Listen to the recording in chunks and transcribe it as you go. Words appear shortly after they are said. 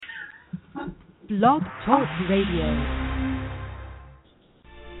Blog Talk Radio.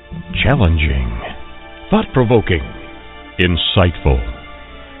 Challenging, thought-provoking, insightful.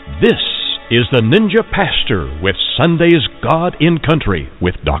 This is the Ninja Pastor with Sunday's God in Country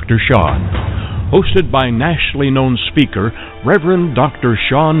with Dr. Sean, hosted by nationally known speaker Reverend Dr.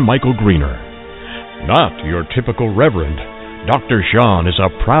 Sean Michael Greener. Not your typical reverend. Dr. Sean is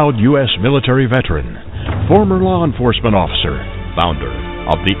a proud U.S. military veteran, former law enforcement officer, founder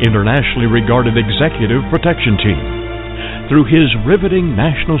of the internationally regarded Executive Protection Team. Through his riveting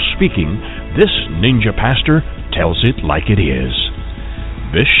national speaking, this Ninja Pastor tells it like it is.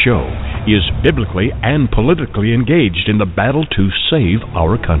 This show is biblically and politically engaged in the battle to save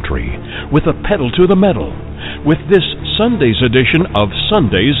our country, with a pedal to the metal, with this Sunday's edition of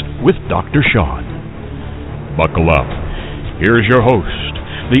Sundays with Dr. Sean. Buckle up. Here's your host,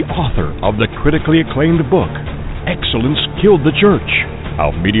 the author of the critically acclaimed book, Excellence Killed the Church, How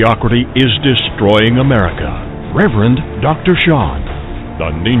Mediocrity is Destroying America, Reverend Dr. Sean,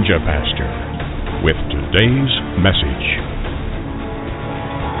 the Ninja Pastor, with today's message.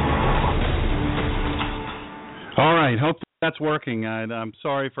 All right, hopefully that's working. I'm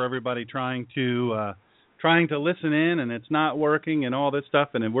sorry for everybody trying to listen in, and it's not working, and all this stuff.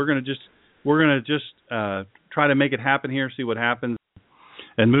 And we're gonna just try to make it happen here, see what happens,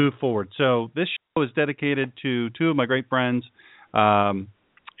 and move forward. So this show is dedicated to two of my great friends,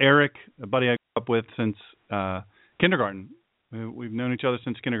 Eric, a buddy I grew up with since kindergarten. We've known each other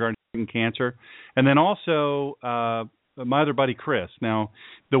since kindergarten, cancer. And then also my other buddy, Chris. Now,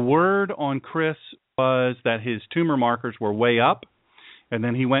 the word on Chris was that his tumor markers were way up, and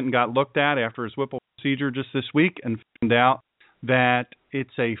then he went and got looked at after his Whipple procedure just this week and found out that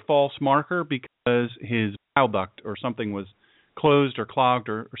it's a false marker because his bile duct or something was closed or clogged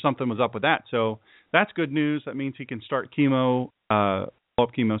or something was up with that. So that's good news. That means he can start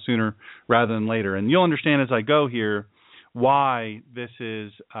follow-up chemo sooner rather than later. And you'll understand as I go here why this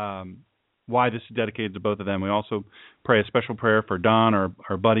is dedicated to both of them. We also pray a special prayer for Don,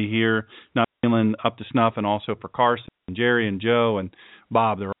 our buddy here, not feeling up to snuff, and also for Carson and Jerry and Joe and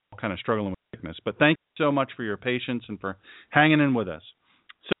Bob. They're all kind of struggling with sickness. But thank you so much for your patience and for hanging in with us.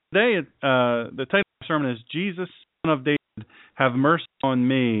 So today, the title of the sermon is Jesus, Son of David, have mercy on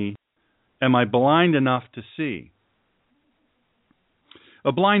me. Am I blind enough to see?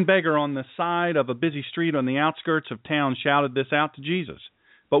 A blind beggar on the side of a busy street on the outskirts of town shouted this out to Jesus.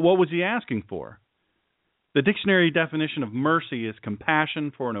 But what was he asking for? The dictionary definition of mercy is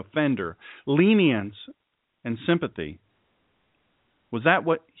compassion for an offender, lenience, and sympathy. Was that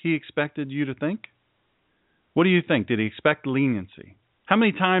what he expected you to think? What do you think? Did he expect leniency? How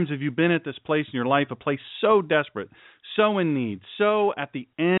many times have you been at this place in your life, a place so desperate, so in need, so at the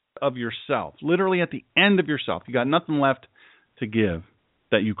end of yourself, literally at the end of yourself, you got nothing left to give,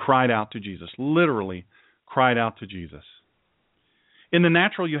 that you cried out to Jesus, literally cried out to Jesus? In the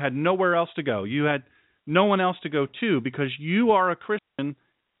natural, you had nowhere else to go. You had no one else to go to because you are a Christian.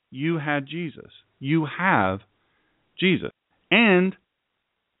 You had Jesus. You have Jesus. And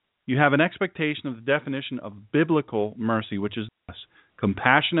you have an expectation of the definition of biblical mercy, which is this: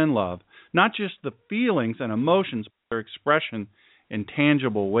 compassion and love, not just the feelings and emotions, but their expression in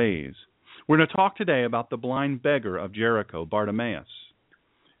tangible ways. We're going to talk today about the blind beggar of Jericho, Bartimaeus,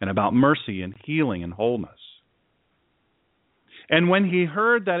 and about mercy and healing and wholeness. And when he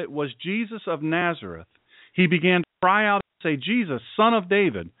heard that it was Jesus of Nazareth, he began to cry out and say, Jesus, Son of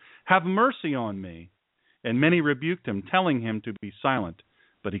David, have mercy on me. And many rebuked him, telling him to be silent.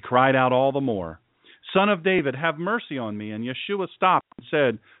 But he cried out all the more, Son of David, have mercy on me. And Yeshua stopped and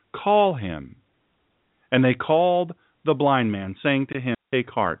said, call him. And they called the blind man, saying to him, take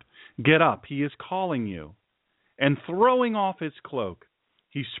heart, get up, he is calling you. And throwing off his cloak,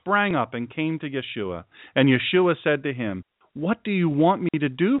 he sprang up and came to Yeshua. And Yeshua said to him, what do you want me to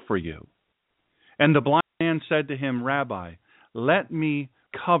do for you? And the blind man said to him, Rabbi, let me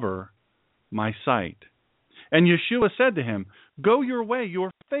cover my sight. And Yeshua said to him, go your way,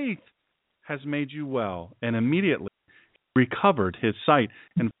 your faith has made you well. And immediately he recovered his sight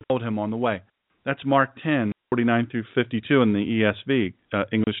and followed him on the way. That's Mark 10:49 through 52 in the ESV,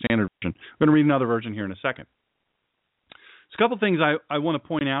 English Standard Version. I'm going to read another version here in a second. So a couple things I want to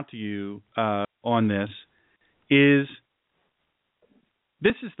point out to you on this is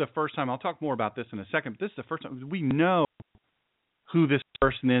this is the first time, I'll talk more about this in a second, but this is the first time we know who this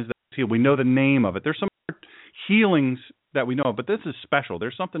person is that's healed. We know the name of it. There's some healings that we know of, but this is special.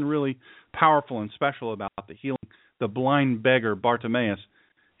 There's something really powerful and special about the healing, the blind beggar Bartimaeus,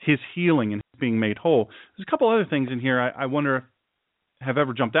 his healing and being made whole. There's a couple other things in here I wonder if have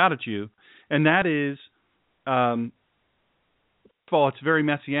ever jumped out at you, and that is, first of all, it's very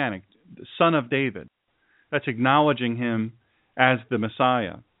messianic. Son of David. That's acknowledging him as the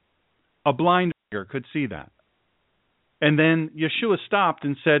Messiah. A blind beggar could see that. And then Yeshua stopped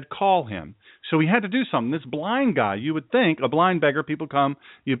and said, call him. So he had to do something. This blind guy, you would think, a blind beggar, people come,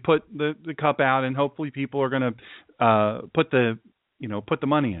 you put the cup out, and hopefully people are going to put the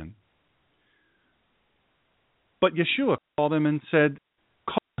money in. But Yeshua called him and said,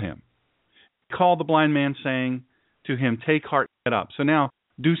 call him. He called the blind man, saying to him, take heart, get up. So now,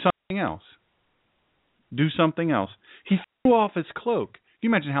 do something else. Do something else. He threw off his cloak. Can you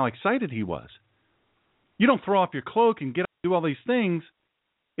imagine how excited he was? You don't throw off your cloak and get up and do all these things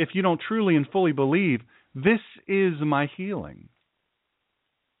if you don't truly and fully believe, this is my healing.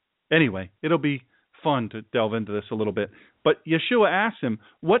 Anyway, it'll be fun to delve into this a little bit. But Yeshua asked him,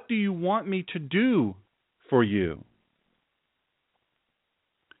 what do you want me to do for you?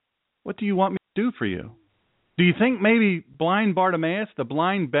 What do you want me to do for you? Do you think maybe blind Bartimaeus, the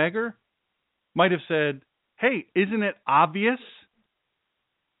blind beggar, might have said, hey, isn't it obvious?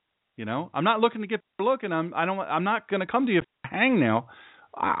 I'm not looking to get a look, and I'm not going to come to you for a hang now.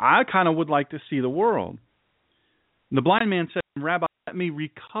 I kind of would like to see the world. And the blind man said, Rabbi, let me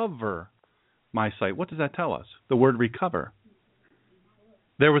recover my sight. What does that tell us? The word recover.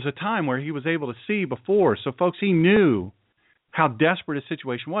 There was a time where he was able to see before. So, folks, he knew how desperate his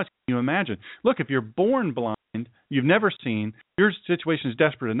situation was. Can you imagine? Look, if you're born blind, you've never seen, your situation is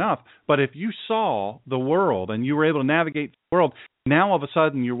desperate enough. But if you saw the world and you were able to navigate the world, now all of a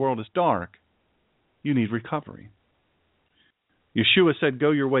sudden your world is dark, you need recovery. Yeshua said,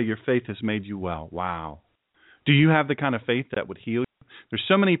 go your way, your faith has made you well. Wow. Do you have the kind of faith that would heal you? There's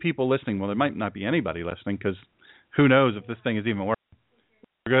so many people listening. Well, there might not be anybody listening because who knows if this thing is even working.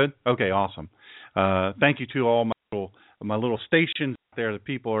 Good? Okay, awesome. Thank you to all my little stations there. The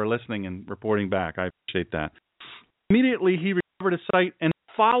people are listening and reporting back. I appreciate that. Immediately he recovered his sight and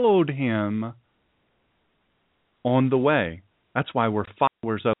followed him on the way. That's why we're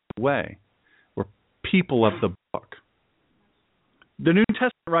followers of the way. We're people of the book. The New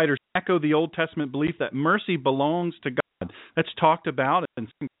Testament writers echo the Old Testament belief that mercy belongs to God. That's talked about in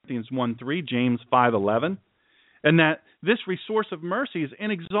 2 Corinthians 1:3, James 5:11, and that this resource of mercy is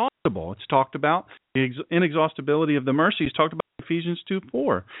inexhaustible. It's talked about. The inexhaustibility of the mercy is talked about in Ephesians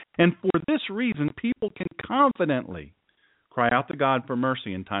 2:4. And for this reason, people can confidently cry out to God for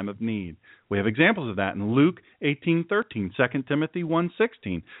mercy in time of need. We have examples of that in Luke 18:13, 2 Timothy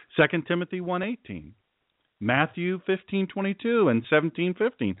 1:16, 2 Timothy 1:18, Matthew 15:22, and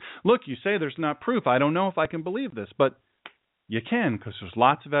 17:15. Look, you say there's not proof. I don't know if I can believe this, but you can because there's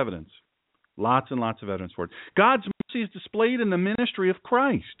lots of evidence. Lots and lots of evidence for it. God's mercy is displayed in the ministry of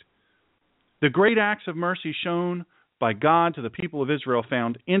Christ. The great acts of mercy shown by God to the people of Israel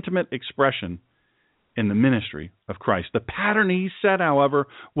found intimate expression in the ministry of Christ. The pattern he set, however,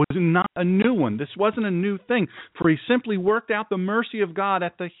 was not a new one. This wasn't a new thing, for he simply worked out the mercy of God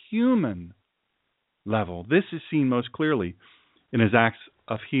at the human level. This is seen most clearly in his acts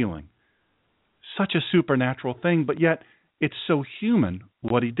of healing. Such a supernatural thing, but yet it's so human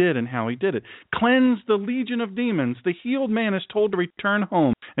what he did and how he did it. Cleanse the legion of demons. The healed man is told to return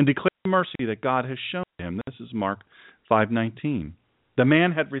home and declare the mercy that God has shown him. This is Mark 5:19. The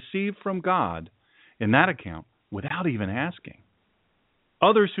man had received from God in that account without even asking.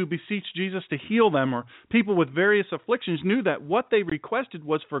 Others who beseeched Jesus to heal them, or people with various afflictions, knew that what they requested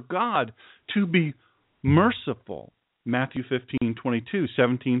was for God to be merciful. Matthew 15:22,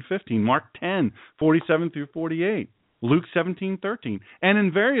 17:15, Mark 10:47 through 48, Luke 17:13. And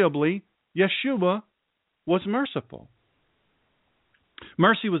invariably, Yeshua was merciful.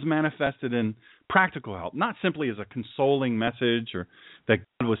 Mercy was manifested in practical help, not simply as a consoling message or that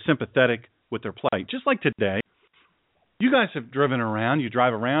God was sympathetic with their plight. Just like today, you guys have driven around, you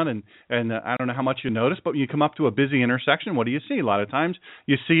drive around, and I don't know how much you notice, but when you come up to a busy intersection, what do you see? A lot of times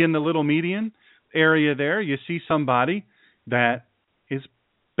you see in the little median area there, you see somebody that is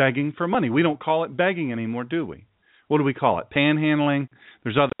begging for money. We don't call it begging anymore, do we? What do we call it? Panhandling.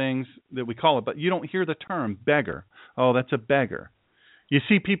 There's other things that we call it, but you don't hear the term beggar. Oh, that's a beggar. You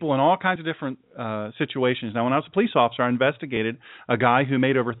see people in all kinds of different situations. Now, when I was a police officer, I investigated a guy who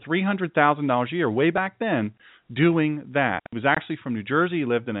made over $300,000 a year way back then doing that. He was actually from New Jersey. He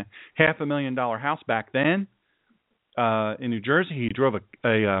lived in a $500,000 house back then in New Jersey. He drove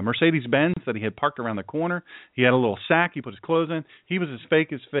a Mercedes-Benz that he had parked around the corner. He had a little sack. He put his clothes in. He was as fake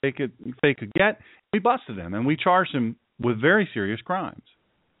could get. We busted him, and we charged him with very serious crimes.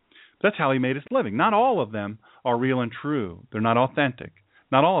 That's how he made his living. Not all of them are real and true. They're not authentic.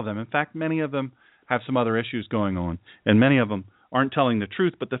 Not all of them. In fact, many of them have some other issues going on, and many of them aren't telling the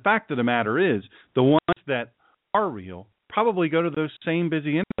truth. But the fact of the matter is, the ones that are real probably go to those same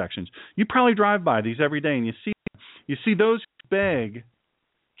busy intersections. You probably drive by these every day, and you see those who beg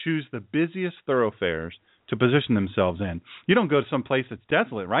choose the busiest thoroughfares to position themselves in. You don't go to some place that's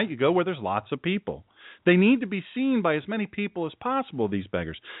desolate, right? You go where there's lots of people. They need to be seen by as many people as possible, these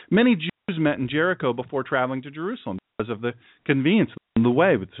beggars. Many Jews met in Jericho before traveling to Jerusalem because of the convenience of the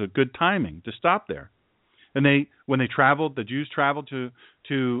way. It's a good timing to stop there. And when they traveled, the Jews traveled to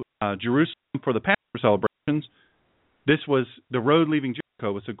Jerusalem for the Passover celebrations. This was the road leaving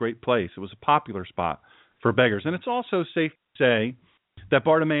Jericho was a great place. It was a popular spot for beggars. And it's also safe to say that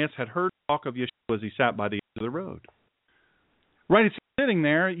Bartimaeus had heard talk of Yeshua as he sat by the edge of the road. Right, as he's sitting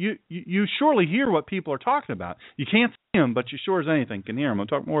there, you surely hear what people are talking about. You can't see him, but you sure as anything can hear him. I'll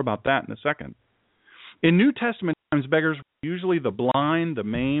talk more about that in a second. In New Testament times, beggars were usually the blind, the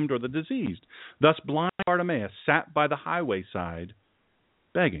maimed, or the diseased. Thus, blind Bartimaeus sat by the highway side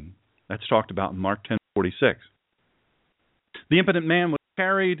begging. That's talked about in Mark 10:46. The impotent man was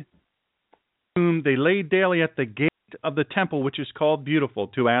carried, whom they laid daily at the gate of the temple, which is called Beautiful,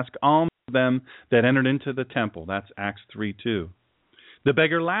 to ask alms of them that entered into the temple. That's Acts 3:2. The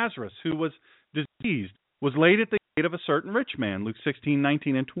beggar Lazarus, who was diseased, was laid at the gate of a certain rich man, Luke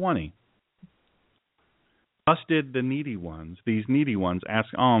 16:19 and 20. Thus did the needy ones, these needy ones, ask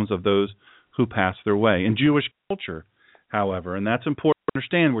alms of those who passed their way. In Jewish culture, however, and that's important to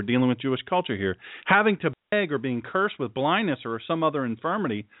understand, we're dealing with Jewish culture here, having to beg or being cursed with blindness or some other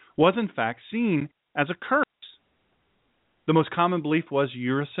infirmity was in fact seen as a curse. The most common belief was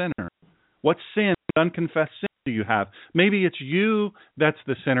you're a sinner. What sin, unconfessed sin do you have? Maybe it's you that's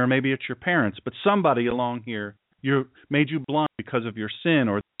the sinner, maybe it's your parents, but somebody along here made you blind because of your sin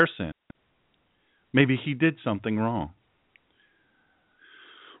or their sin. Maybe he did something wrong.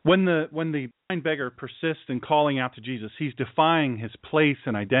 When the blind beggar persists in calling out to Jesus, he's defying his place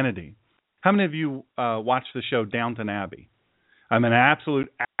and identity. How many of you watch the show Downton Abbey? I'm an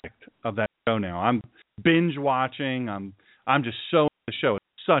absolute addict of that show now. I'm binge watching. I'm just so into the show.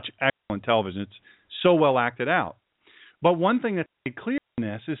 It's such excellent television. It's so well acted out. But one thing that's made clear in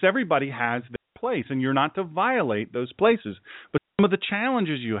this is everybody has their place, and you're not to violate those places. But some of the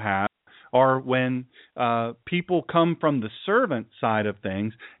challenges you have are when people come from the servant side of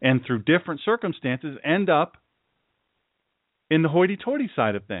things and through different circumstances end up in the hoity-toity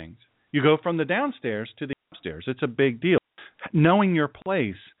side of things. You go from the downstairs to the upstairs. It's a big deal. Knowing your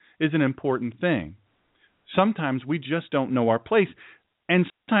place is an important thing. Sometimes we just don't know our place, and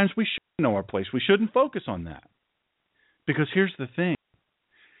sometimes we should know our place. We shouldn't focus on that. Because here's the thing.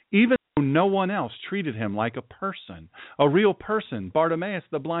 Even though no one else treated him like a person, a real person, Bartimaeus,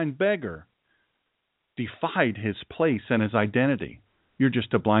 the blind beggar, defied his place and his identity. You're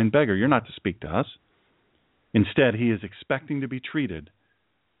just a blind beggar. You're not to speak to us. Instead, he is expecting to be treated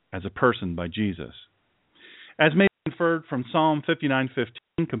as a person by Jesus. As may be inferred from Psalm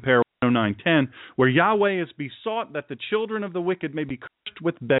 59:15, compare 109:10, where Yahweh is besought that the children of the wicked may be cursed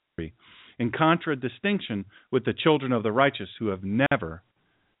with beggary, in contradistinction with the children of the righteous who have never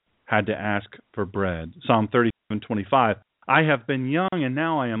had to ask for bread. Psalm 37:25, I have been young and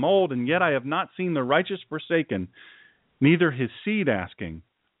now I am old, and yet I have not seen the righteous forsaken, neither his seed asking,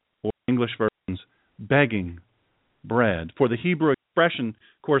 or English versions, begging bread. For the Hebrew expression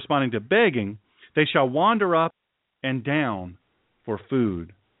corresponding to begging, they shall wander up and down for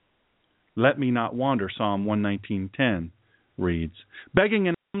food. Let me not wander, Psalm 119:10 reads. Begging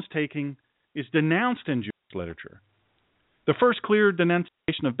and alms-taking is denounced in Jewish literature. The first clear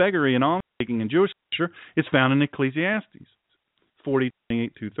denunciation of beggary and alms-taking in Jewish literature is found in Ecclesiastes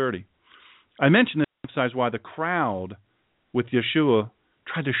 40:28-30. I mentioned this to emphasize why the crowd with Yeshua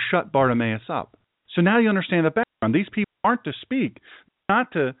tried to shut Bartimaeus up. So now you understand the background. These people aren't to speak.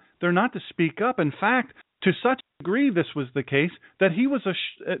 They're not to speak up. In fact, to such a degree this was the case that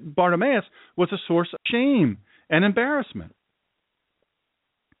Bartimaeus was a source of shame and embarrassment.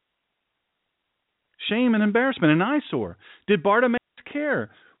 Shame and embarrassment, an eyesore. Did Bartimaeus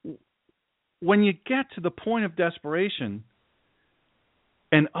care? When you get to the point of desperation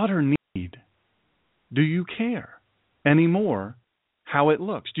and utter need, do you care anymore how it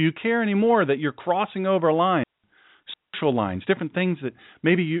looks? Do you care anymore that you're crossing over lines, social lines, different things that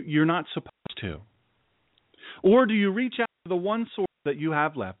maybe you're not supposed to? Or do you reach out to the one source that you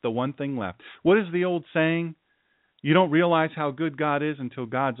have left, the one thing left? What is the old saying? You don't realize how good God is until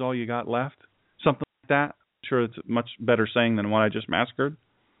God's all you got left? Something like that. I'm sure it's a much better saying than what I just massacred.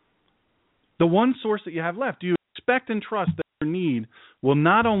 The one source that you have left, do you expect and trust that your need will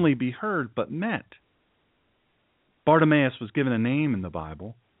not only be heard but met? Bartimaeus was given a name in the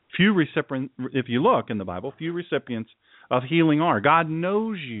Bible. Few recipients, if you look in the Bible, few recipients of healing are. God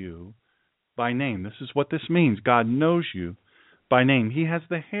knows you by name. This is what this means. God knows you by name. He has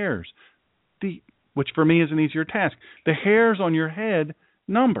the hairs, which for me is an easier task, the hairs on your head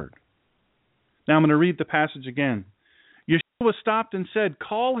numbered. Now I'm going to read the passage again. Yeshua stopped and said,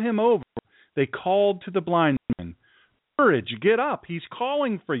 "Call him over." They called to the blind man. "Courage, get up. He's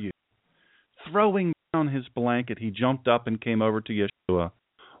calling for you." Throwing down his blanket, he jumped up and came over to Yeshua.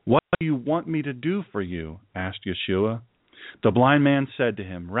 "What do you want me to do for you?" asked Yeshua. The blind man said to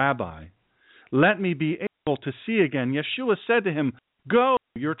him, "Rabbi, let me be able to see again." Yeshua said to him, "Go,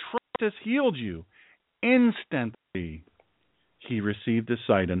 your trust has healed you." Instantly he received his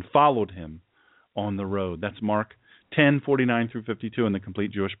sight and followed him on the road. That's Mark 10:49 through 52 in the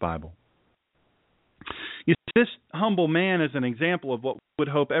Complete Jewish Bible. You see, this humble man is an example of what we would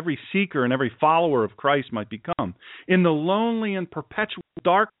hope every seeker and every follower of Christ might become. In the lonely and perpetual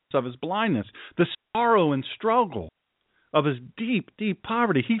darkness of his blindness, the sorrow and struggle of his deep, deep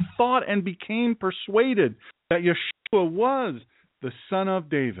poverty, he thought and became persuaded that Yeshua was the Son of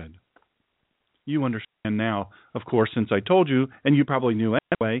David. You understand now, of course, since I told you, and you probably knew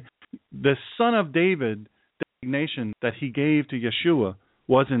anyway, the Son of David designation that he gave to Yeshua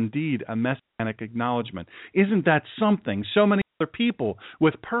was indeed a messianic acknowledgement. Isn't that something? So many other people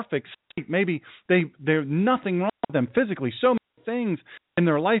with perfect sight, maybe there's nothing wrong with them physically, so many things in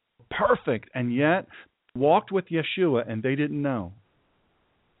their life perfect, and yet walked with Yeshua and they didn't know.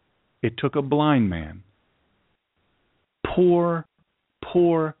 It took a blind man, poor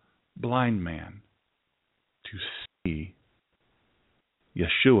blind man, to see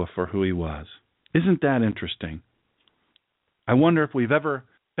Yeshua for who he was. Isn't that interesting? I wonder if we've ever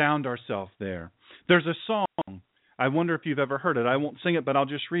found ourselves there. There's a song. I wonder if you've ever heard it. I won't sing it, but I'll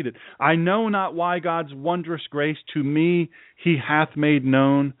just read it. "I know not why God's wondrous grace to me he hath made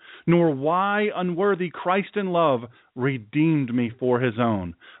known, nor why unworthy Christ in love redeemed me for his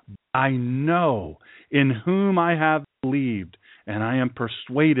own. I know in whom I have believed, and I am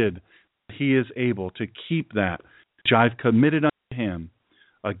persuaded that he is able to keep that which I've committed unto him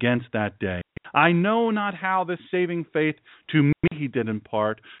against that day. I know not how this saving faith to me he did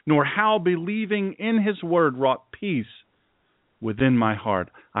impart, nor how believing in his word wrought peace within my heart.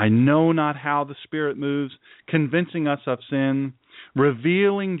 I know not how the Spirit moves, convincing us of sin,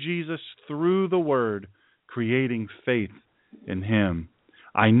 revealing Jesus through the word, creating faith in him.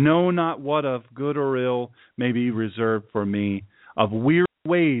 I know not what of good or ill may be reserved for me, of weary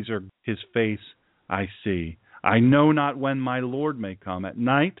ways or his face I see. I know not when my Lord may come, at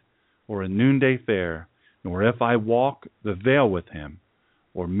night or a noonday fair, nor if I walk the vale with him,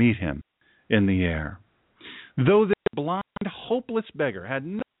 or meet him in the air." Though this blind, hopeless beggar had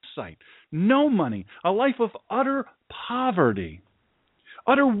no sight, no money, a life of utter poverty,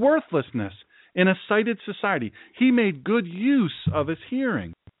 utter worthlessness in a sighted society, he made good use of his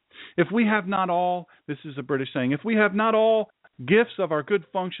hearing. If we have not all, this is a British saying, if we have not all gifts of our good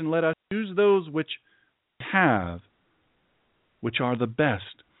function, let us use those which have, which are the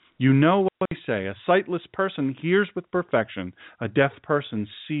best. You know what we say, a sightless person hears with perfection, a deaf person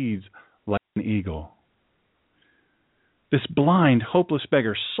sees like an eagle. This blind, hopeless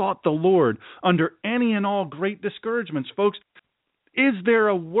beggar sought the Lord under any and all great discouragements. Folks, is there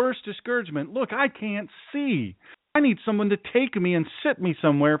a worse discouragement? Look, I can't see. I need someone to take me and sit me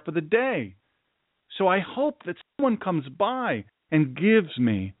somewhere for the day. So I hope that someone comes by and gives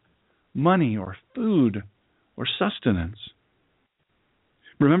me money or food or sustenance.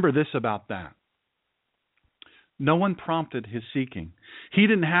 Remember this about that. No one prompted his seeking. He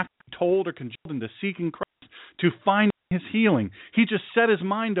didn't have to be told or cajoled into seeking Christ to find his healing. He just set his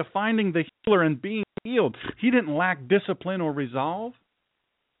mind to finding the healer and being healed. He didn't lack discipline or resolve.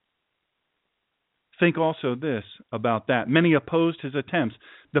 Think also this about that. Many opposed his attempts.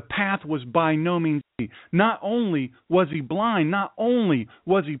 The path was by no means easy. Not only was he blind, not only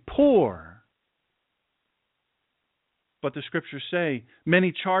was he poor, but the scriptures say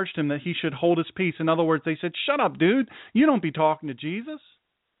many charged him that he should hold his peace. In other words, they said, "Shut up, dude. You don't be talking to Jesus."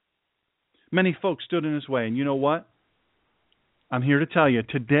 Many folks stood in his way. And you know what? I'm here to tell you,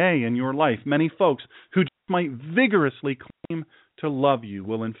 today in your life, many folks who just might vigorously claim to love you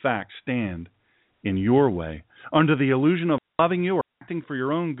will in fact stand in your way. Under the illusion of loving you or acting for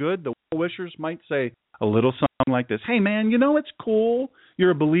your own good, the well-wishers might say a little something like this: "Hey man, you know it's cool.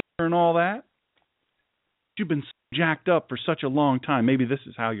 You're a believer and all that. You've been jacked up for such a long time. Maybe this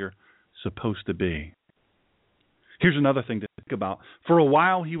is how you're supposed to be." Here's another thing to think about. For a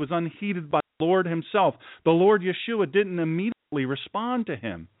while, he was unheeded by the Lord himself. The Lord Yeshua didn't immediately respond to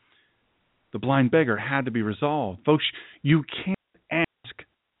him. The blind beggar had to be resolved. Folks, you can't ask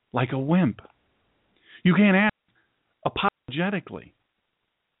like a wimp. You can't ask apologetically.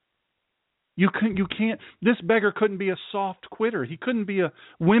 You can't. This beggar couldn't be a soft quitter. He couldn't be a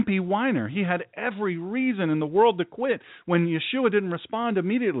wimpy whiner. He had every reason in the world to quit when Yeshua didn't respond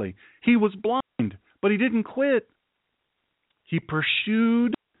immediately. He was blind, but he didn't quit. He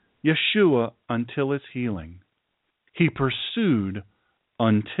pursued Yeshua until his healing. He pursued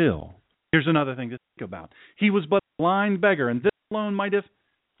until. Here's another thing to think about. He was but a blind beggar, and this alone might have,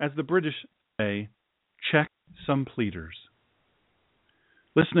 as the British say, checked some pleaders.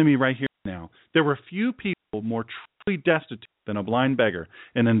 Listen to me right here now. There were few people more truly destitute than a blind beggar,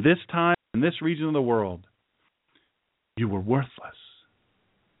 and in this time, in this region of the world, you were worthless.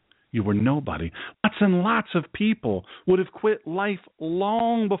 You were nobody. Lots and lots of people would have quit life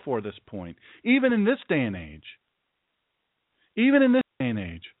long before this point, even in this day and age. Even in this day and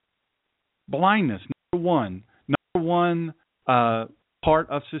age, blindness, number one part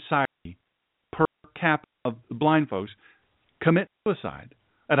of society per capita of blind folks commit suicide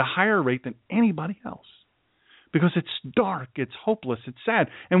at a higher rate than anybody else because it's dark, it's hopeless, it's sad,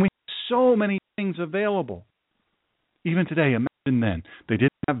 and we have so many things available. Even today, imagine then, they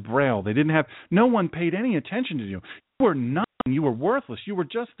didn't have Braille, no one paid any attention to you. You were nothing, you were worthless, you were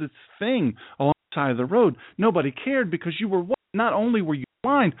just this thing alongside of the road. Nobody cared because you were, not only were you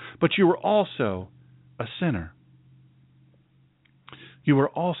blind, but you were also a sinner. You were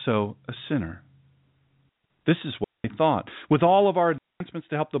also a sinner. This is what they thought. With all of our advancements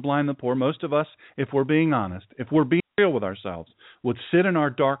to help the blind and the poor, most of us, if we're being honest, if we're being real with ourselves, would sit in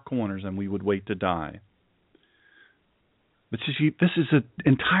our dark corners and we would wait to die. But this is an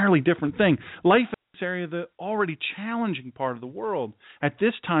entirely different thing. Life in this area, the already challenging part of the world, at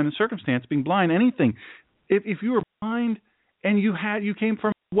this time and circumstance, being blind, anything, if you were blind and you came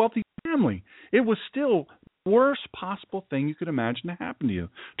from a wealthy family, it was still the worst possible thing you could imagine to happen to you,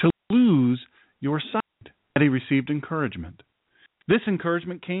 to lose your sight. And he received encouragement. This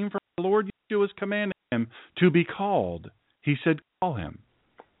encouragement came from the Lord Yeshua's commanding him to be called. He said, call him.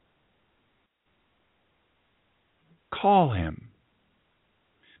 Call him.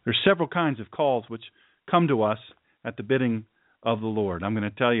 There's several kinds of calls which come to us at the bidding of the Lord. I'm going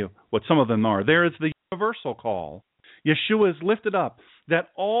to tell you what some of them are. There is the universal call. Yeshua is lifted up that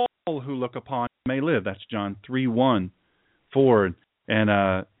all who look upon him may live. That's John 3:1 forward.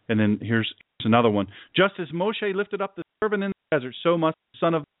 And then here's another one. Just as Moshe lifted up the servant in the desert, so must the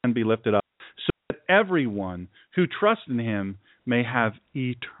Son of Man be lifted up, so that everyone who trusts in him may have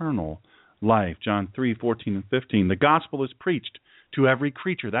eternal life. John 3:14 and 15. The gospel is preached to every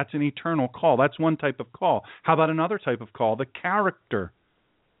creature. That's an eternal call. That's one type of call. How about another type of call? The character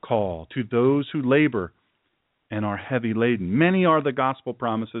call to those who labor and are heavy laden. Many are the gospel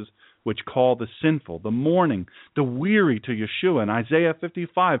promises which call the sinful, the mourning, the weary to Yeshua. In Isaiah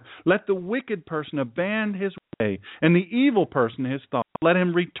 55, let the wicked person abandon his way, and the evil person his thought. Let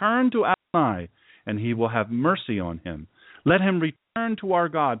him return to Adonai, and he will have mercy on him. Let him return to our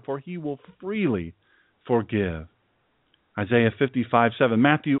God, for he will freely forgive. Isaiah 55:7,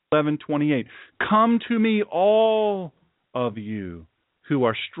 Matthew 11:28. Come to me, all of you who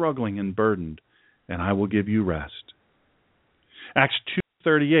are struggling and burdened, and I will give you rest. Acts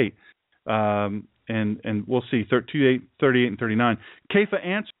 2:38, and we'll see 38 and 39. Kepha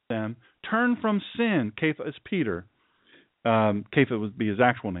answered them, turn from sin. Kepha is Peter. Kepha would be his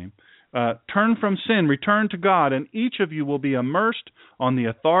actual name. Turn from sin, return to God, and each of you will be immersed on the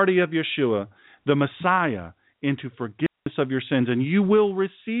authority of Yeshua, the Messiah, into forgiveness of your sins, and you will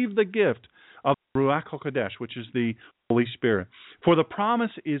receive the gift of Ruach HaKodesh, which is the Holy Spirit. For the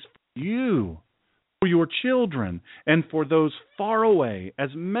promise is for you, for your children, and for those far away, as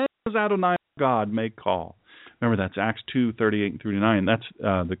many as Adonai God may call. Remember, that's Acts 2:38 and 39. That's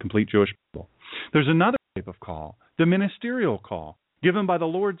the complete Jewish people. There's another type of call, the ministerial call, given by the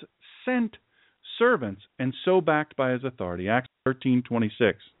Lord's sent servants, and so backed by his authority. Acts 13:26.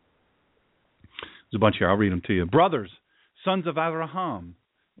 There's a bunch here. I'll read them to you. Brothers, sons of Abraham,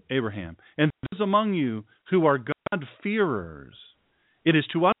 and those among you who are God-fearers, it is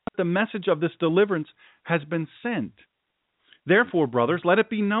to us that the message of this deliverance has been sent. Therefore, brothers, let it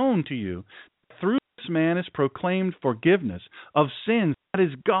be known to you that through this man is proclaimed forgiveness of sins. That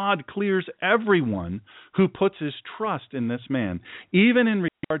is, God clears everyone who puts his trust in this man, even in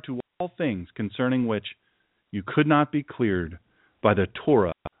regard to all things concerning which you could not be cleared by the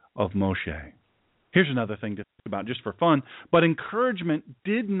Torah of Moshe. Here's another thing to think about just for fun. But encouragement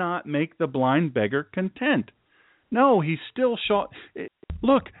did not make the blind beggar content. No, he still sought.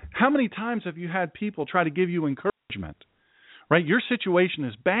 Look, how many times have you had people try to give you encouragement? Right? Your situation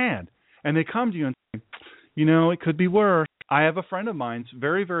is bad, and they come to you and say, you know, it could be worse. I have a friend of mine's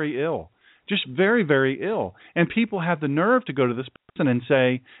very, very ill, just very, very ill. And people have the nerve to go to this person and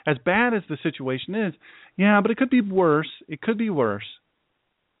say, as bad as the situation is, yeah, but it could be worse. It could be worse.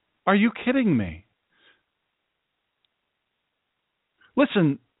 Are you kidding me?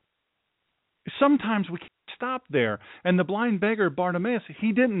 Listen, sometimes we can't stop there. And the blind beggar, Bartimaeus,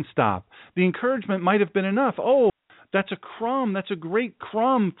 he didn't stop. The encouragement might have been enough. Oh, that's a crumb. That's a great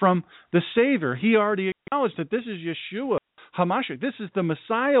crumb from the Savior. He already acknowledged that this is Yeshua HaMashiach. This is the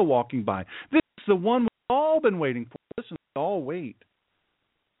Messiah walking by. This is the one we've all been waiting for. Listen, we all wait.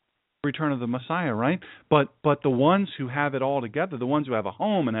 Return of the Messiah, right? But the ones who have it all together, the ones who have a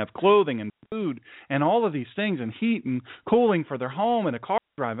home and have clothing and food and all of these things and heat and cooling for their home and a car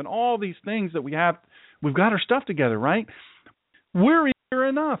to drive and all these things that we have, we've got our stuff together, right? We're eager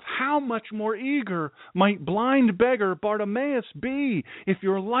enough. How much more eager might blind beggar Bartimaeus be if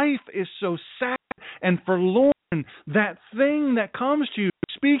your life is so sad and forlorn? That thing that comes to you,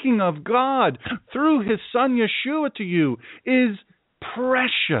 speaking of God, through His Son Yeshua to you, is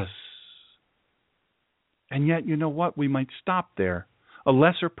precious. And yet, you know what? We might stop there. A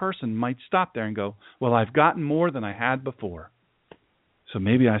lesser person might stop there and go, well, I've gotten more than I had before, so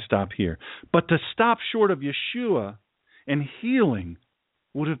maybe I stop here. But to stop short of Yeshua and healing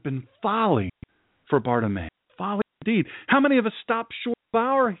would have been folly for Bartimaeus. Folly indeed. How many of us stop short of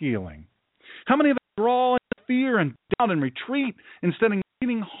our healing? How many of us draw into fear and doubt and retreat instead of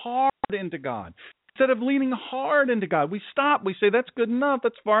leaning hard into God? Instead of leaning hard into God, we stop. We say, that's good enough.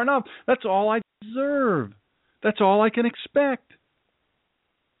 That's far enough. That's all I deserve. That's all I can expect.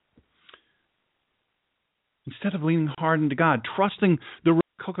 Instead of leaning hard into God, trusting the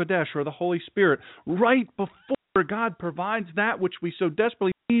Ruach HaKodesh or the Holy Spirit right before God provides that which we so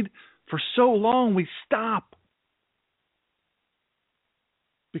desperately need for so long, we stop.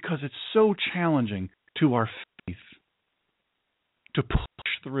 Because it's so challenging to our faith to push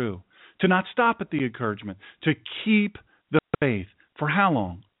through, to not stop at the encouragement, to keep the faith. For how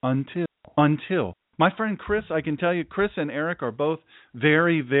long? Until. My friend Chris, I can tell you, Chris and Eric are both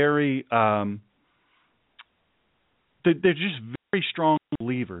very, very, they're just very strong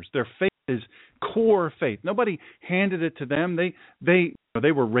believers. Their faith is core faith. Nobody handed it to them.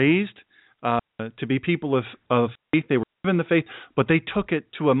 They were raised to be people of faith. They were given the faith, but they took it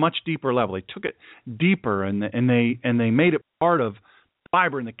to a much deeper level. They took it deeper, and they made it part of the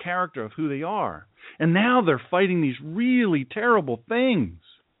fiber and the character of who they are. And now they're fighting these really terrible things.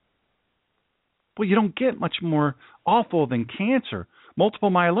 Well, you don't get much more awful than cancer. Multiple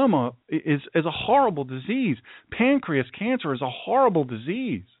myeloma is a horrible disease. Pancreas cancer is a horrible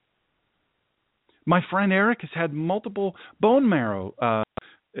disease. My friend Eric has had multiple bone marrow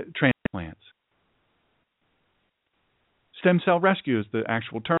transplants. Stem cell rescue is the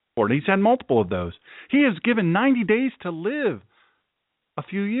actual term for it. He's had multiple of those. He has given 90 days to live a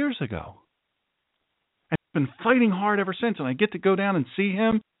few years ago. And he's been fighting hard ever since. And I get to go down and see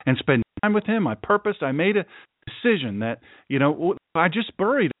him and spend time with him. I made a decision that, I just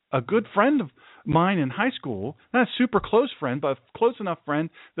buried a good friend of mine in high school, not a super close friend, but a close enough friend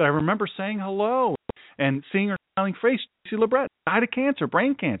that I remember saying hello and seeing her smiling face. Tracy Lebret died of cancer,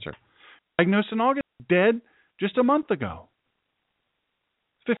 brain cancer. Diagnosed in August, dead just a month ago.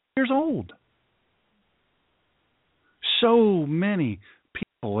 50 years old. So many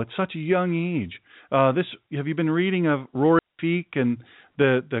people at such a young age. Have you been reading of Rory Feek and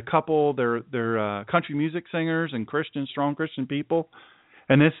the couple? They're country music singers and strong Christian people.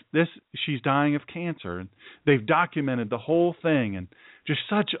 And she's dying of cancer. And they've documented the whole thing, and just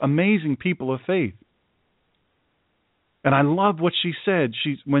such amazing people of faith. And I love what she said.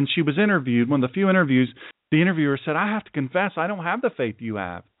 When she was interviewed, one of the few interviews, the interviewer said, I have to confess, I don't have the faith you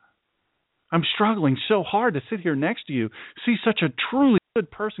have. I'm struggling so hard to sit here next to you, see such a truly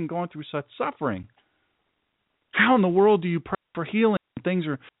good person going through such suffering. How in the world do you pray for healing when things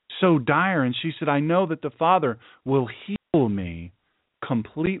are so dire? And she said, I know that the Father will heal me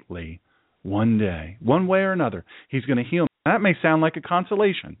completely one day. One way or another, He's going to heal me. That may sound like a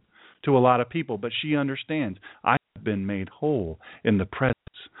consolation to a lot of people, but she understands. I have been made whole in the presence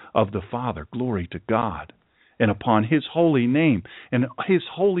of the Father. Glory to God. And upon His holy name and His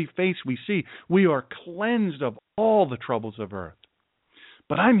holy face we see, we are cleansed of all the troubles of earth.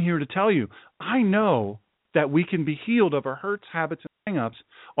 But I'm here to tell you, I know that we can be healed of our hurts, habits, and hang-ups,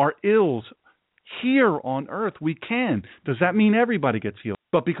 our ills here on earth. We can. Does that mean everybody gets healed?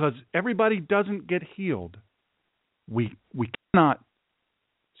 But because everybody doesn't get healed, we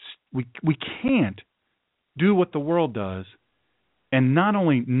can't do what the world does and not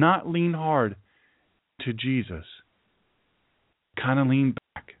only not lean hard to Jesus, kind of lean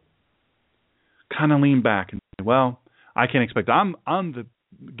back and say, well, I can't expect. I'm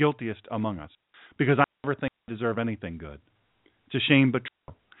guiltiest among us, because I never think I deserve anything good. It's a shame but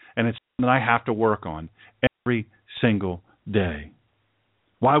true, and it's something that I have to work on every single day.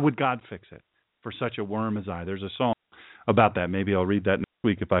 Why would God fix it for such a worm as I? There's a song about that. Maybe I'll read that next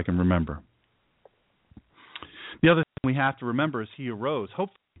week if I can remember. The other thing we have to remember is he arose,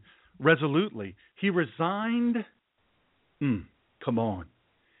 hopefully resolutely. He resigned. Come on.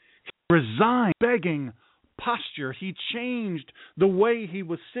 He resigned, begging posture. He changed the way he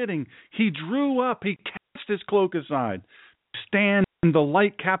was sitting. He drew up. He cast his cloak aside. Stand in the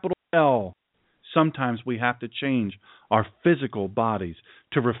light capital L. Sometimes we have to change our physical bodies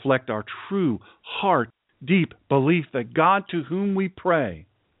to reflect our true heart, deep belief that God to whom we pray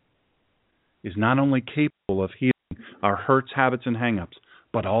is not only capable of healing our hurts, habits, and hang-ups,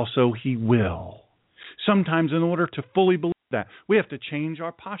 but also he will. Sometimes in order to fully believe that, we have to change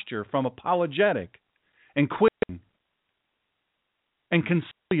our posture from apologetic and quitting and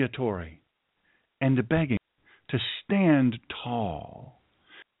conciliatory and to begging to stand tall,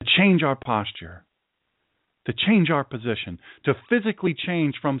 to change our posture, to change our position, to physically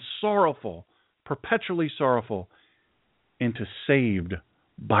change from sorrowful, perpetually sorrowful, into saved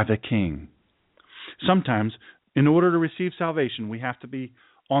by the King. Sometimes, in order to receive salvation, we have to be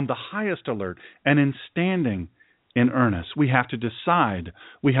on the highest alert and in standing in earnest. We have to decide,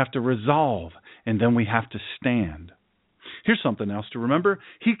 we have to resolve, and then we have to stand. Here's something else to remember.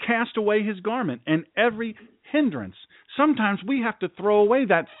 He cast away his garment and every hindrance. Sometimes we have to throw away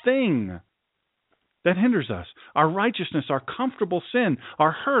that thing that hinders us, our righteousness, our comfortable sin,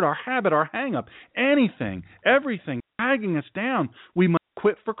 our hurt, our habit, our hang-up, anything, everything dragging us down. We must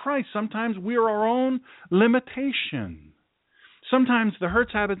quit for Christ. Sometimes we're our own limitation. Sometimes the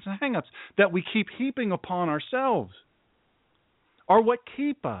hurts, habits, and hang-ups that we keep heaping upon ourselves are what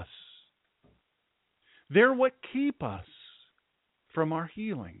keep us. They're what keep us from our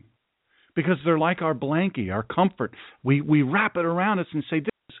healing. Because they're like our blankie, our comfort. We wrap it around us and say, this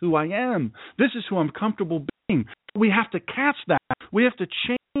is who I am. This is who I'm comfortable being. We have to cast that. We have to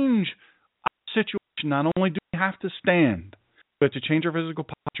change our situation. Not only do we have to stand, we have to change our physical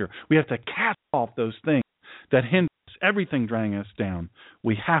posture. We have to cast off those things that hinder us, everything dragging us down.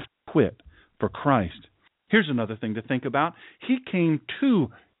 We have to quit for Christ. Here's another thing to think about. He came to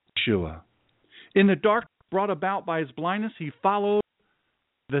Yeshua. In the darkness brought about by his blindness, he followed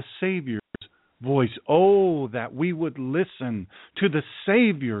the Savior's voice. Oh, that we would listen to the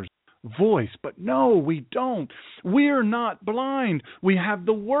Savior's voice. But no, we don't. We're not blind. We have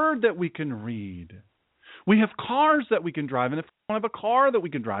the Word that we can read. We have cars that we can drive. And if we don't have a car that we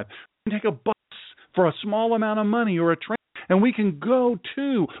can drive, we can take a bus for a small amount of money or a train, and we can go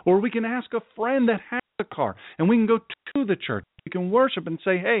to, or we can ask a friend that has a car, and we can go to the church. We can worship and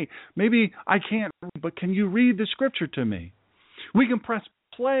say, hey, maybe I can't read, but can you read the Scripture to me? We can press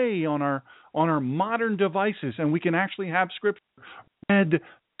play on our modern devices, and we can actually have Scripture read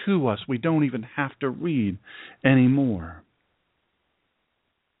to us. We don't even have to read anymore.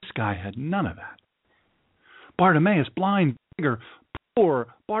 This guy had none of that. Bartimaeus, blind, beggar, poor,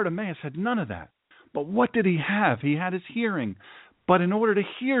 Bartimaeus had none of that. But what did he have? He had his hearing. But in order to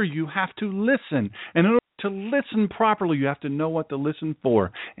hear, you have to listen. And in order to listen properly, you have to know what to listen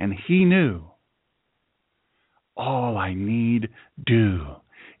for. And he knew, all I need do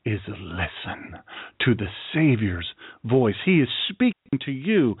is listen to the Savior's voice. He is speaking to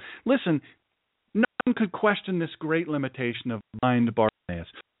you. Listen, no one could question this great limitation of blind Bartimaeus.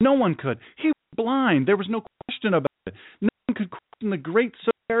 No one could. He was blind. There was no question about it. No one could question the great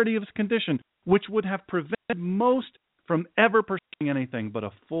severity of his condition, which would have prevented most from ever pursuing anything but a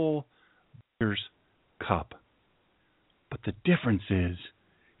full beggar's cup. But the difference is,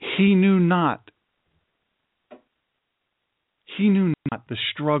 he knew not the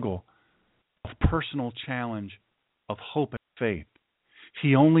struggle of personal challenge, of hope and faith.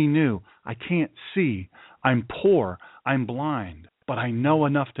 He only knew, I can't see, I'm poor, I'm blind, but I know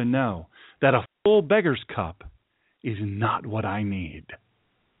enough to know that a full beggar's cup is not what I need.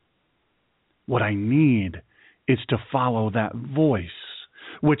 What I need is to follow that voice,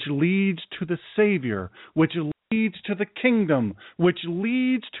 which leads to the Savior, which leads to the kingdom, which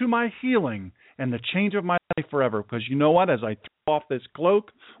leads to my healing and the change of my life forever. Because you know what? As I throw off this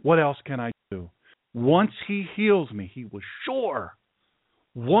cloak, what else can I do? Once he heals me, he was sure.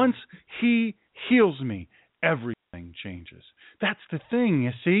 Once he heals me, everything changes. That's the thing,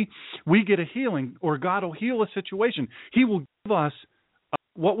 you see. We get a healing, or God will heal a situation. He will give us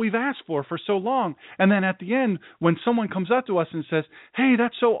what we've asked for so long. And then at the end, when someone comes up to us and says, hey,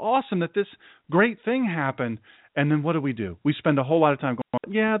 that's so awesome that this great thing happened. And then what do? We spend a whole lot of time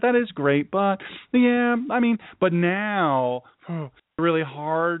going, yeah, that is great, but yeah, but now, really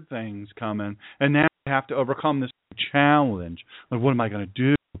hard things coming, and now I have to overcome this challenge. Like, what am I going to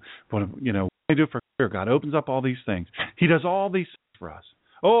do? What do I do for career? God opens up all these things. He does all these things for us.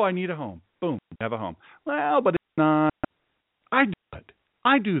 Oh, I need a home. Boom, have a home. Well, but it's not. I do it.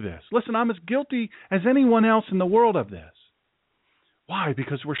 I do this. Listen, I'm as guilty as anyone else in the world of this. Why?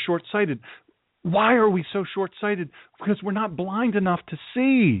 Because we're short-sighted. Why are we so short-sighted? Because we're not blind enough to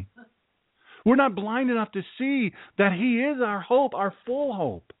see. We're not blind enough to see that He is our hope, our full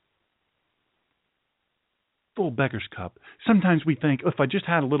hope. Full beggar's cup. Sometimes we think, if I just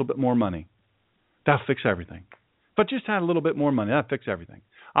had a little bit more money, that'll fix everything. If I just had a little bit more money, that'll fix everything.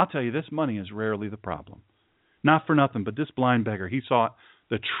 I'll tell you, this money is rarely the problem. Not for nothing, but this blind beggar, he sought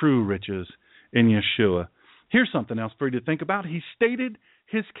the true riches in Yeshua. Here's something else for you to think about. He stated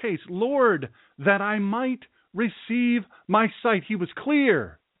his case, Lord, that I might receive my sight. He was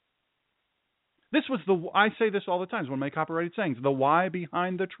clear. This was I say this all the time, it's one of my copyrighted sayings, the why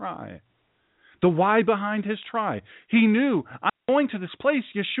behind the try. The why behind his try. He knew, I'm going to this place,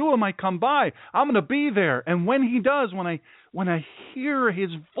 Yeshua might come by. I'm going to be there. And when he does, when I hear his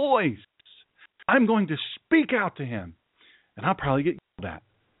voice, I'm going to speak out to him. And I'll probably get yelled at.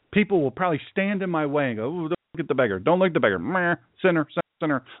 People will probably stand in my way and go, "Ooh, don't look at the beggar. Don't look at the beggar. Meh, sinner,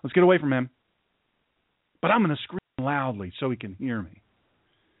 sinner. Let's get away from him." But I'm going to scream loudly so he can hear me.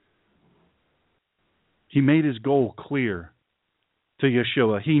 He made his goal clear to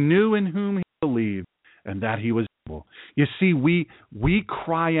Yeshua. He knew in whom he believed and that he was able. You see, we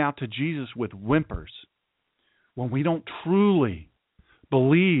cry out to Jesus with whimpers when we don't truly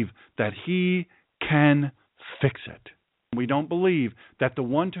believe that he can fix it. We don't believe that the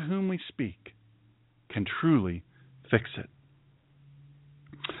one to whom we speak can truly fix it.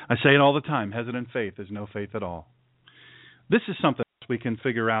 I say it all the time, hesitant faith is no faith at all. This is something we can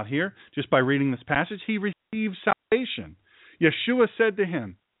figure out here just by reading this passage. He received salvation. Yeshua said to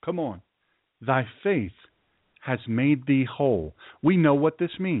him, come on, thy faith has made thee whole. We know what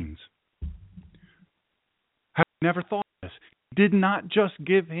this means. Have you never thought of this? He did not just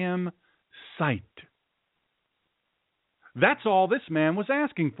give him sight. That's all this man was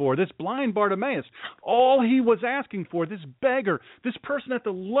asking for, this blind Bartimaeus. All he was asking for, this beggar, this person at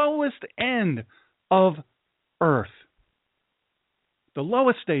the lowest end of earth, the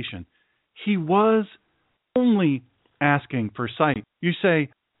lowest station, he was only asking for sight. You say,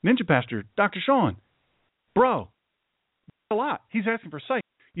 Ninja Pastor, Dr. Sean, bro, a lot. He's asking for sight.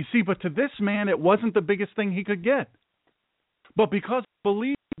 You see, but to this man, it wasn't the biggest thing he could get. But because he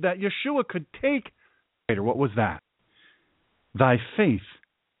believed that Yeshua could take, what was that? Thy faith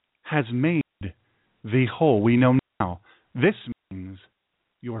has made thee whole. We know now this means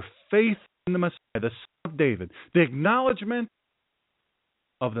your faith in the Messiah, the Son of David, the acknowledgement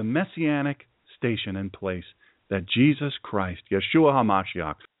of the messianic station and place that Jesus Christ, Yeshua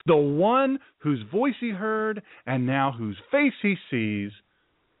HaMashiach, the one whose voice he heard and now whose face he sees,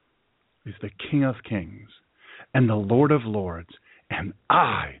 is the King of Kings and the Lord of Lords, and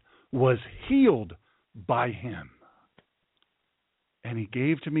I was healed by him. And he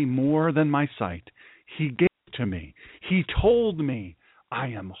gave to me more than my sight. He gave to me. He told me I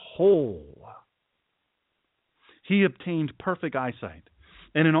am whole. He obtained perfect eyesight.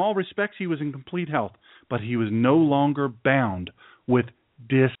 And in all respects, he was in complete health. But he was no longer bound with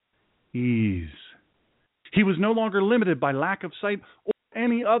dis-ease. He was no longer limited by lack of sight or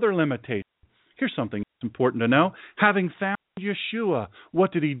any other limitation. Here's something that's important to know. Having found Yeshua,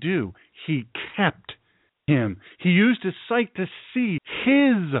 what did he do? He kept him. He used his sight to see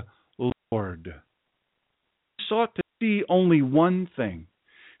his Lord. He sought to see only one thing.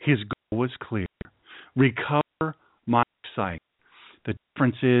 His goal was clear. Recover my sight. The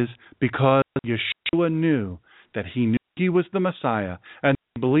difference is because Yeshua knew that he knew he was the Messiah, and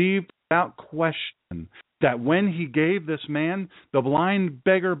he believed without question that when he gave this man, the blind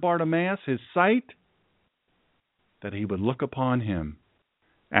beggar Bartimaeus, his sight, that he would look upon him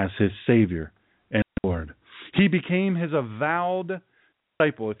as his Savior and Lord. He became his avowed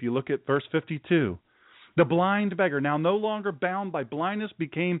disciple. If you look at verse 52, the blind beggar, now no longer bound by blindness,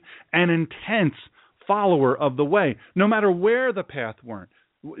 became an intense follower of the way. No matter where the path went,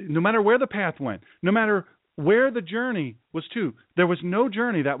 no matter where the journey was to, there was no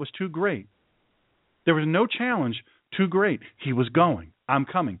journey that was too great. There was no challenge too great. He was going. I'm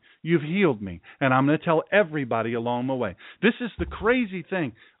coming. You've healed me, and I'm going to tell everybody along the way. This is the crazy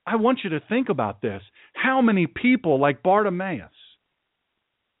thing. I want you to think about this. How many people like Bartimaeus,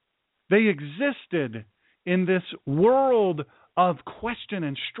 they existed in this world of question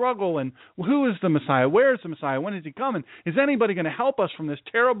and struggle and who is the Messiah? Where is the Messiah? When is he coming? Is anybody going to help us from this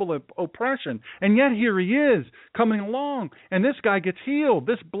terrible oppression? And yet here he is coming along, and this guy gets healed.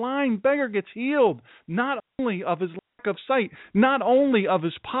 This blind beggar gets healed, not only of his lack of sight, not only of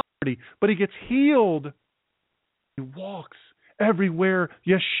his poverty, but he gets healed. He walks everywhere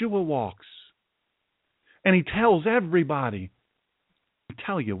Yeshua walks. And he tells everybody, I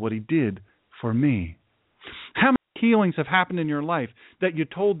tell you what he did for me. How many healings have happened in your life that you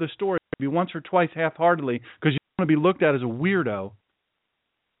told the story maybe once or twice half-heartedly because you want to be looked at as a weirdo,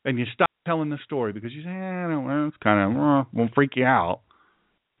 and you stop telling the story because you say, I don't know, it's kind of, won't freak you out.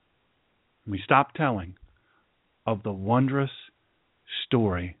 And we stop telling of the wondrous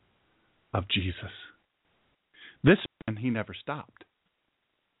story of Jesus. This man, he never stopped.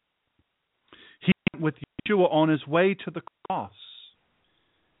 He went with Yeshua on his way to the cross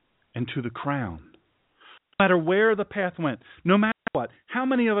and to the crown. No matter where the path went, no matter what, how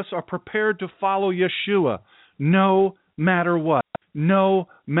many of us are prepared to follow Yeshua no matter what, no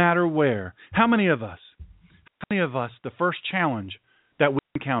matter where? How many of us, the first challenge that we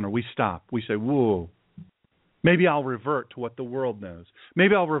encounter, we stop. We say, whoa, maybe I'll revert to what the world knows.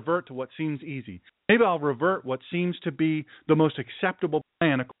 Maybe I'll revert to what seems easy. Maybe I'll revert what seems to be the most acceptable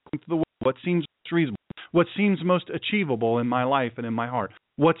plan according to the world, what seems most reasonable, what seems most achievable in my life and in my heart,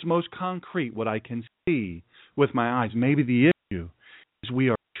 what's most concrete, what I can see with my eyes. Maybe the issue is we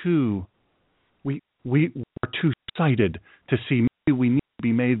are too sighted to see. Maybe we need to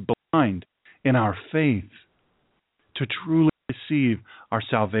be made blind in our faith to truly receive our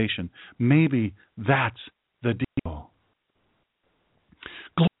salvation. Maybe that's the deal.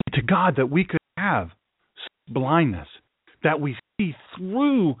 Glory to God that we could have blindness, that we see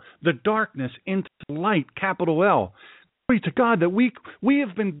through the darkness into light, capital L. Glory to God that we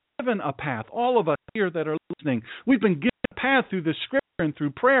have been given a path, all of us here that are listening. We've been given a path through the Scripture and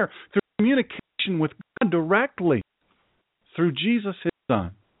through prayer, through communication with God directly, through Jesus, his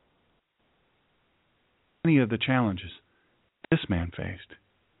Son. Many of the challenges this man faced,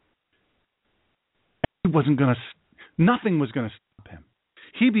 nothing was going to stop him.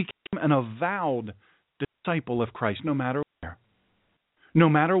 He became an avowed disciple of Christ, no matter where. No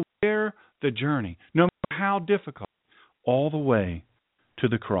matter where the journey, no matter how difficult, all the way to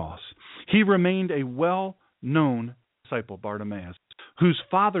the cross. He remained a well-known disciple, Bartimaeus, whose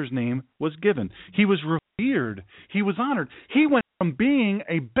father's name was given. He was revered. He was honored. He went from being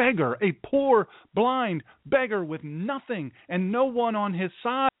a beggar, a poor, blind beggar with nothing and no one on his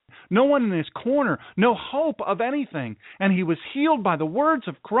side, no one in his corner, no hope of anything. And he was healed by the words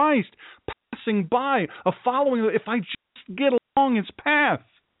of Christ, passing by, following, if I just get along his path,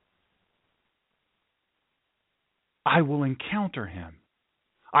 I will encounter him.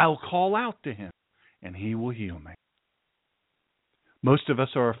 I'll call out to him, and he will heal me. Most of us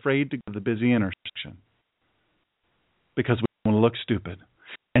are afraid to go to the busy intersection because we want to look stupid.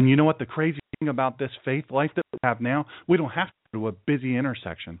 And you know what the crazy thing about this faith life that we have now? We don't have to go to a busy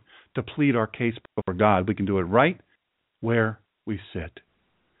intersection to plead our case before God. We can do it right where we sit.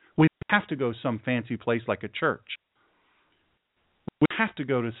 We don't have to go to some fancy place like a church. We have to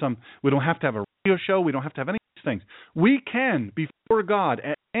go to we don't have to have a radio show. We don't have to have any of these things. We can, before God,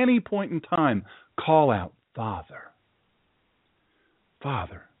 at any point in time, call out, Father.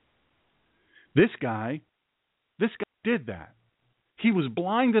 Father. This guy did that. He was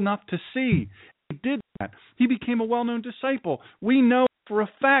blind enough to see. He did that. He became a well-known disciple. We know for a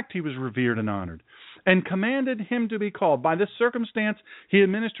fact he was revered and honored, and commanded him to be called. By this circumstance, he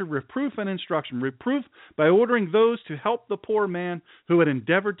administered reproof and instruction. Reproof by ordering those to help the poor man who had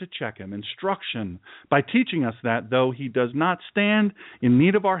endeavored to check him. Instruction by teaching us that, though he does not stand in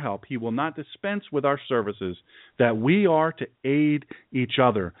need of our help, he will not dispense with our services, that we are to aid each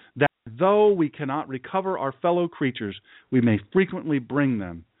other, that though we cannot recover our fellow creatures, we may frequently bring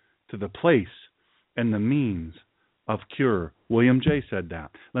them to the place and the means of cure. William J. said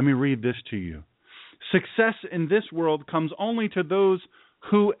that. Let me read this to you. Success in this world comes only to those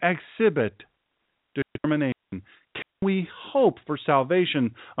who exhibit determination. Can we hope for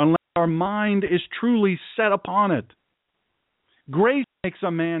salvation unless our mind is truly set upon it? Grace makes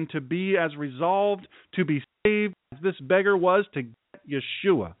a man to be as resolved to be saved as this beggar was to get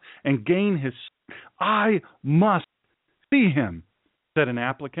Yeshua and gain his sight. I must see him, said an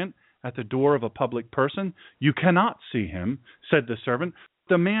applicant at the door of a public person. You cannot see him, said the servant.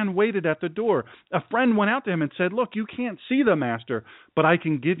 The man waited at the door. A friend went out to him and said, look, you can't see the master, but I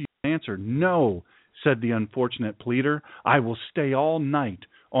can give you an answer. No, said the unfortunate pleader. I will stay all night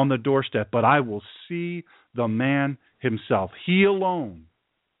on the doorstep, but I will see the man himself. He alone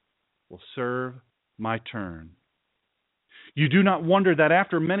will serve my turn. You do not wonder that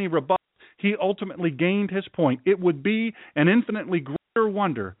after many rebuffs, he ultimately gained his point. It would be an infinitely greater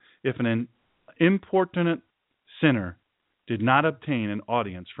wonder if an importunate sinner did not obtain an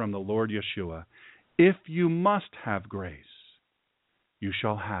audience from the Lord Yeshua. If you must have grace, you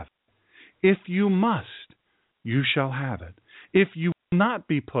shall have it. If you must, you shall have it. If you will not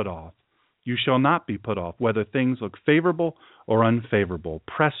be put off, you shall not be put off, whether things look favorable or unfavorable.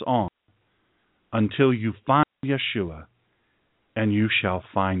 Press on until you find Yeshua, and you shall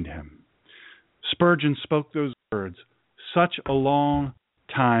find him. Spurgeon spoke those words such a long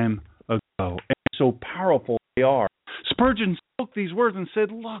time ago, and so powerful they are. Spurgeon spoke these words and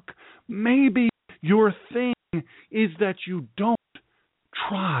said, look, maybe your thing is that you don't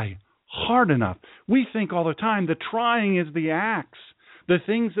try hard enough. We think all the time the trying is the acts, the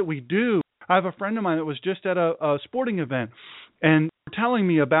things that we do. I have a friend of mine that was just at a sporting event and telling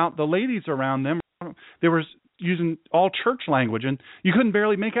me about the ladies around them. They were using all church language, and you couldn't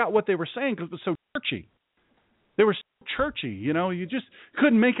barely make out what they were saying because it was so churchy. They were so churchy, you know. You just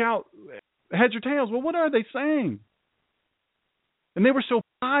couldn't make out heads or tails. Well, what are they saying? And they were so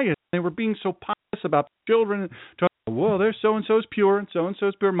pious. They were being so pious about the children. Well, there's so-and-so's pure, and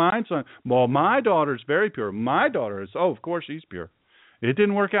so-and-so's pure. Mine's son. Well, my daughter's very pure. My daughter is, of course she's pure. It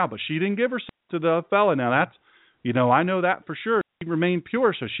didn't work out, but she didn't give herself to the fella. Now, that's, I know that for sure. She remained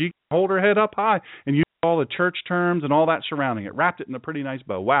pure, so she can hold her head up high and use all the church terms and all that surrounding it. Wrapped it in a pretty nice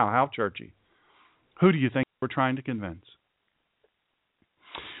bow. Wow, how churchy. Who do you think we're trying to convince?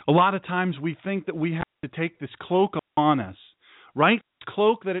 A lot of times we think that we have to take this cloak on us, right? This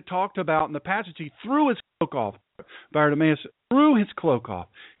cloak that it talked about in the passage. He threw his cloak off. Bartimaeus threw his cloak off.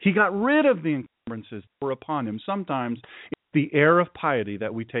 He got rid of the encumbrances that were upon him. Sometimes it's the air of piety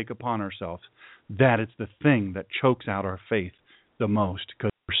that we take upon ourselves. That is the thing that chokes out our faith the most,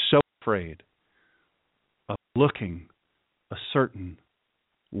 because we're so afraid of looking a certain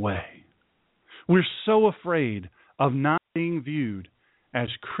way. We're so afraid of not being viewed as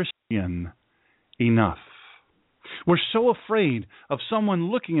Christian enough. We're so afraid of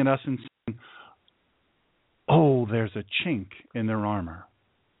someone looking at us and saying, oh, there's a chink in their armor.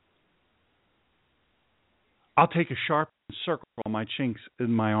 I'll take a sharp circle on my chinks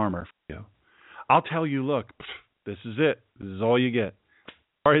in my armor for you. I'll tell you, look, this is it. This is all you get.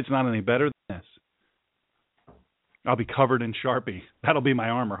 Sorry, it's not any better than this. I'll be covered in Sharpie. That'll be my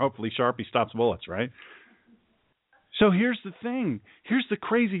armor. Hopefully Sharpie stops bullets, right? So here's the thing. Here's the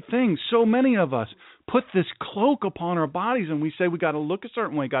crazy thing. So many of us put this cloak upon our bodies, and we say we got to look a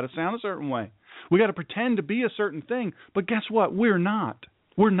certain way, got to sound a certain way. We got to pretend to be a certain thing. But guess what? We're not.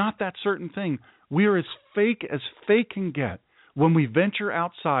 We're not that certain thing. We're as fake can get when we venture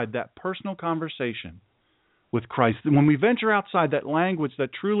outside that personal conversation with Christ. When we venture outside that language that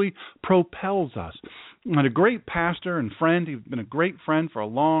truly propels us. And a great pastor and friend, he's been a great friend for a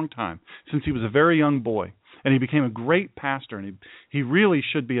long time, since he was a very young boy. And he became a great pastor, and he really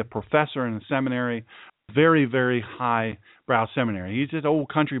should be a professor in a seminary, very, very high-brow seminary. He's an old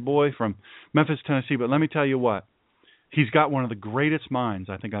country boy from Memphis, Tennessee, but let me tell you what, he's got one of the greatest minds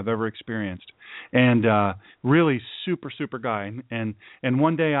I think I've ever experienced, and really super, super guy. And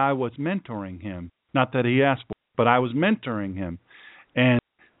one day I was mentoring him, not that he asked for it, but I was mentoring him, and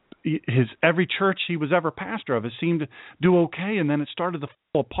every church he was ever pastor of, it seemed to do okay, and then it started to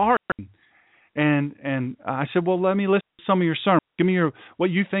fall apart. And I said, well, let me listen to some of your sermons. Give me what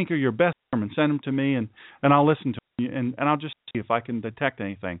you think are your best sermons. Send them to me, and I'll listen to them, and I'll just see if I can detect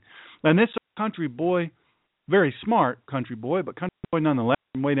anything. And this country boy, very smart country boy, but country boy nonetheless,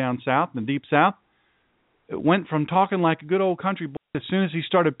 from way down south, in the deep south, it went from talking like a good old country boy as soon as he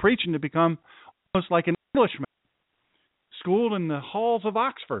started preaching to become almost like an Englishman, schooled in the halls of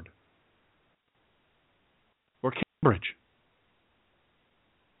Oxford or Cambridge.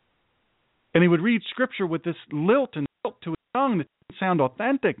 And he would read Scripture with this lilt and tilt to his tongue that didn't sound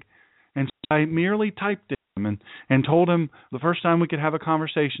authentic. And so I merely typed him and told him the first time we could have a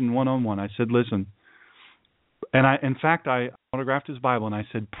conversation one-on-one, I said, listen. And in fact, I autographed his Bible, and I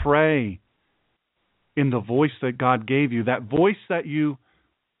said, pray in the voice that God gave you, that voice that you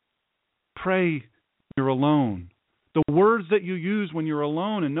pray you're alone. The words that you use when you're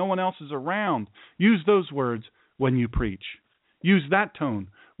alone and no one else is around, use those words when you preach. Use that tone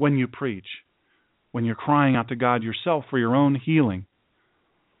when you preach, when you're crying out to God yourself for your own healing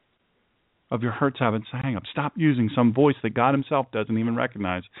of your hurts, habits, and hang-ups. Stop using some voice that God himself doesn't even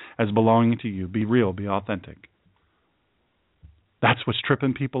recognize as belonging to you. Be real, be authentic. That's what's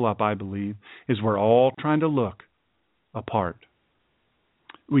tripping people up, I believe, is we're all trying to look apart.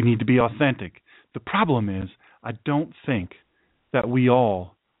 We need to be authentic. The problem is, I don't think that we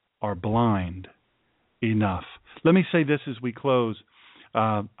all are blind enough. Let me say this as we close.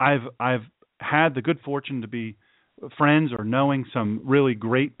 I've had the good fortune to be friends or knowing some really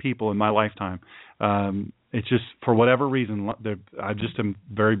great people in my lifetime. It's just, for whatever reason, I just am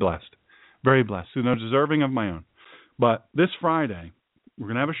very blessed through no deserving of my own. But this Friday, we're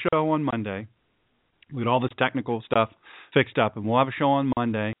going to have a show on Monday. We got all this technical stuff fixed up, and we'll have a show on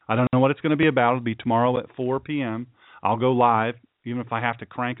Monday. I don't know what it's going to be about. It'll be tomorrow at 4 p.m. I'll go live, even if I have to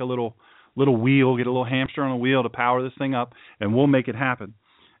crank a little wheel, get a little hamster on a wheel to power this thing up, and we'll make it happen.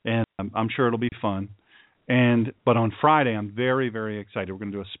 And I'm sure it'll be fun. But on Friday, I'm very, very excited. We're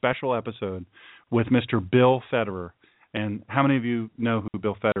going to do a special episode with Mr. Bill Federer. And how many of you know who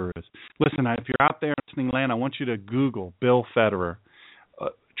Bill Federer is? Listen, if you're out there in listening land, I want you to Google Bill Federer.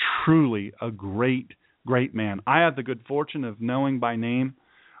 Truly a great man. I have the good fortune of knowing by name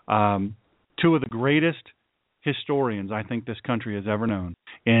two of the greatest historians I think this country has ever known,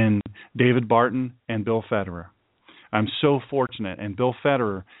 in David Barton and Bill Federer. I'm so fortunate, and Bill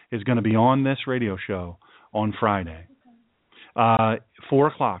Federer is going to be on this radio show on Friday. 4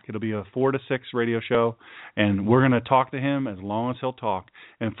 o'clock. It'll be a 4 to 6 radio show, and we're going to talk to him as long as he'll talk.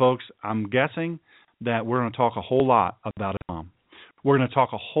 And folks, I'm guessing that we're going to talk a whole lot about Islam. We're going to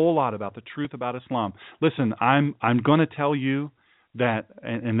talk a whole lot about the truth about Islam. Listen, I'm going to tell you that,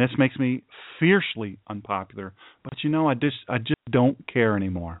 and this makes me fiercely unpopular, but I just don't care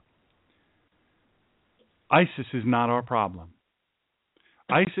anymore. ISIS is not our problem.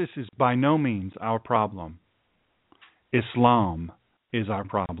 ISIS is by no means our problem. Islam is our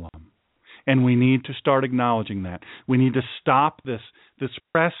problem. And we need to start acknowledging that. We need to stop this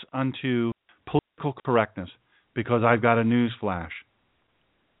press unto political correctness, because I've got a news flash.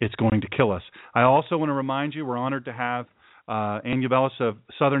 It's going to kill us. I also want to remind you, we're honored to have Ann Ubelis of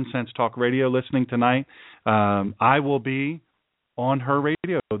Southern Sense Talk Radio listening tonight. I will be on her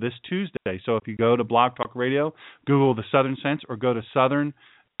radio this Tuesday. So if you go to Blog Talk Radio, Google the Southern Sense, or go to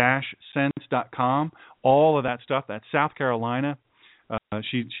southern-sense.com, all of that stuff, that's South Carolina.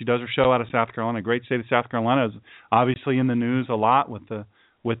 She does her show out of South Carolina, a great state of South Carolina. Is obviously in the news a lot with the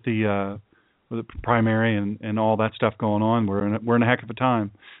primary and all that stuff going on. We're in a heck of a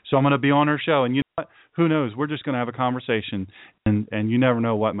time. So I'm going to be on her show, and you know what? Who knows? We're just going to have a conversation, and you never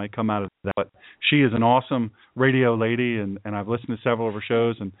know what might come out of that. But she is an awesome radio lady, and I've listened to several of her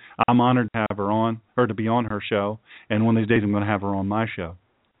shows, and I'm honored to have her to be on her show. And one of these days I'm going to have her on my show.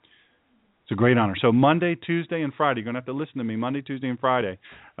 It's a great honor. So Monday, Tuesday, and Friday, you're going to have to listen to me Monday, Tuesday, and Friday,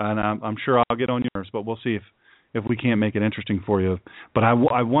 and I'm sure I'll get on yours, but we'll see if we can't make it interesting for you. But I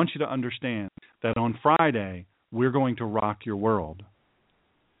want you to understand that on Friday, we're going to rock your world.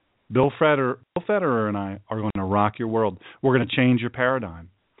 Bill Federer and I are going to rock your world. We're going to change your paradigm.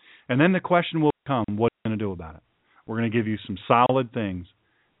 And then the question will come, what are you going to do about it? We're going to give you some solid things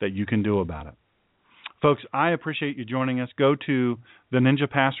that you can do about it. Folks, I appreciate you joining us. Go to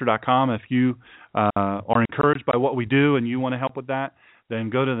theninjapastor.com. If you are encouraged by what we do and you want to help with that, then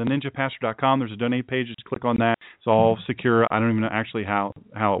go to theninjapastor.com. There's a donate page. Just click on that. It's all secure. I don't even know actually how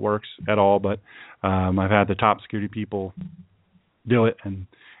it works at all, but I've had the top security people do it, and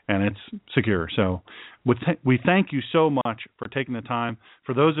it's secure. So we thank you so much for taking the time.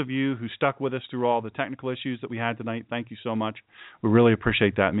 For those of you who stuck with us through all the technical issues that we had tonight, thank you so much. We really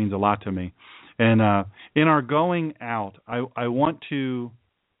appreciate that. It means a lot to me. And in our going out, I want to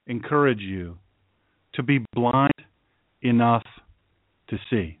encourage you to be blind enough to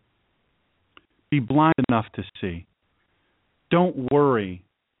see. Be blind enough to see. Don't worry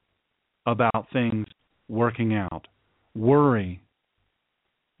about things working out. Worry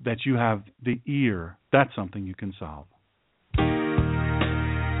that you have the ear. That's something you can solve.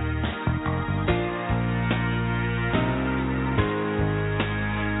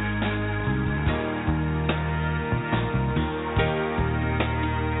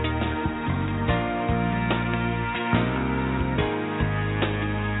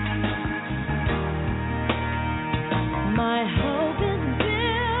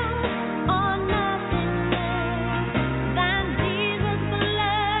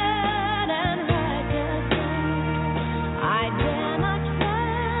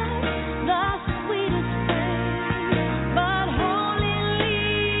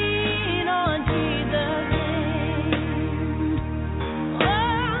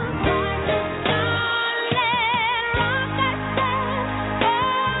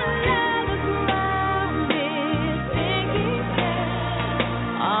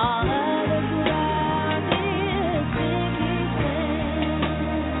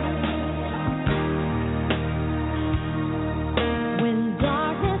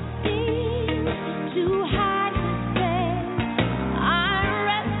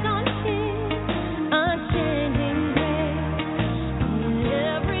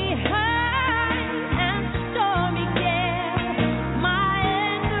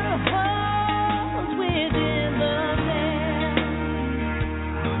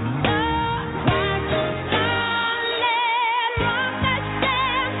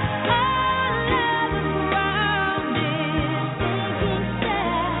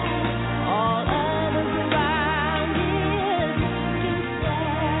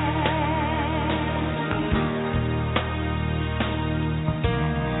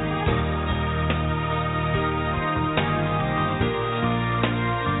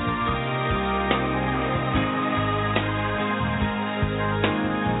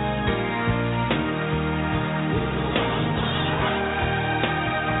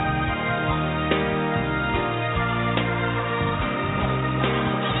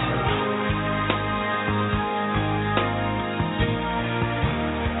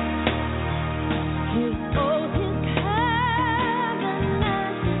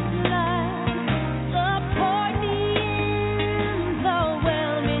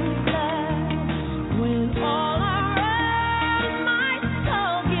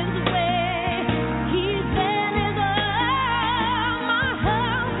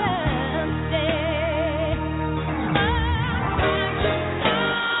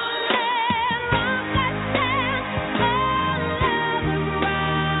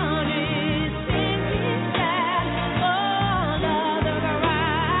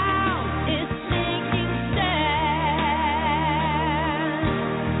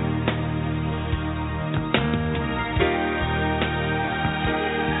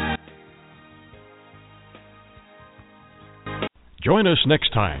 Join us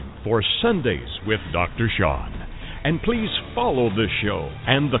next time for Sundays with Dr. Sean. And please follow this show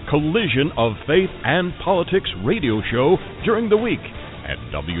and the Collision of Faith and Politics radio show during the week at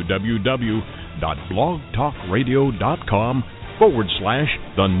www.blogtalkradio.com/The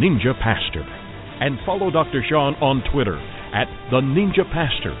Ninja Pastor. And follow Dr. Sean on Twitter at The Ninja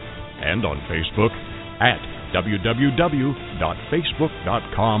Pastor and on Facebook at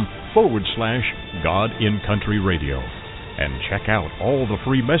www.facebook.com/God in Country Radio. And check out all the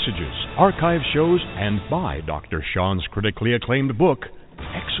free messages, archive shows, and buy Dr. Sean's critically acclaimed book,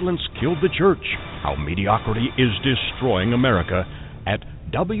 Excellence Killed the Church, How Mediocrity is Destroying America, at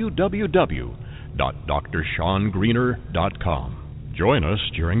www.drseangreener.com. Join us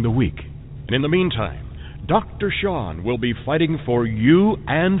during the week. And in the meantime, Dr. Sean will be fighting for you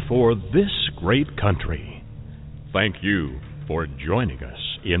and for this great country. Thank you for joining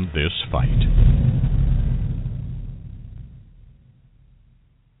us in this fight.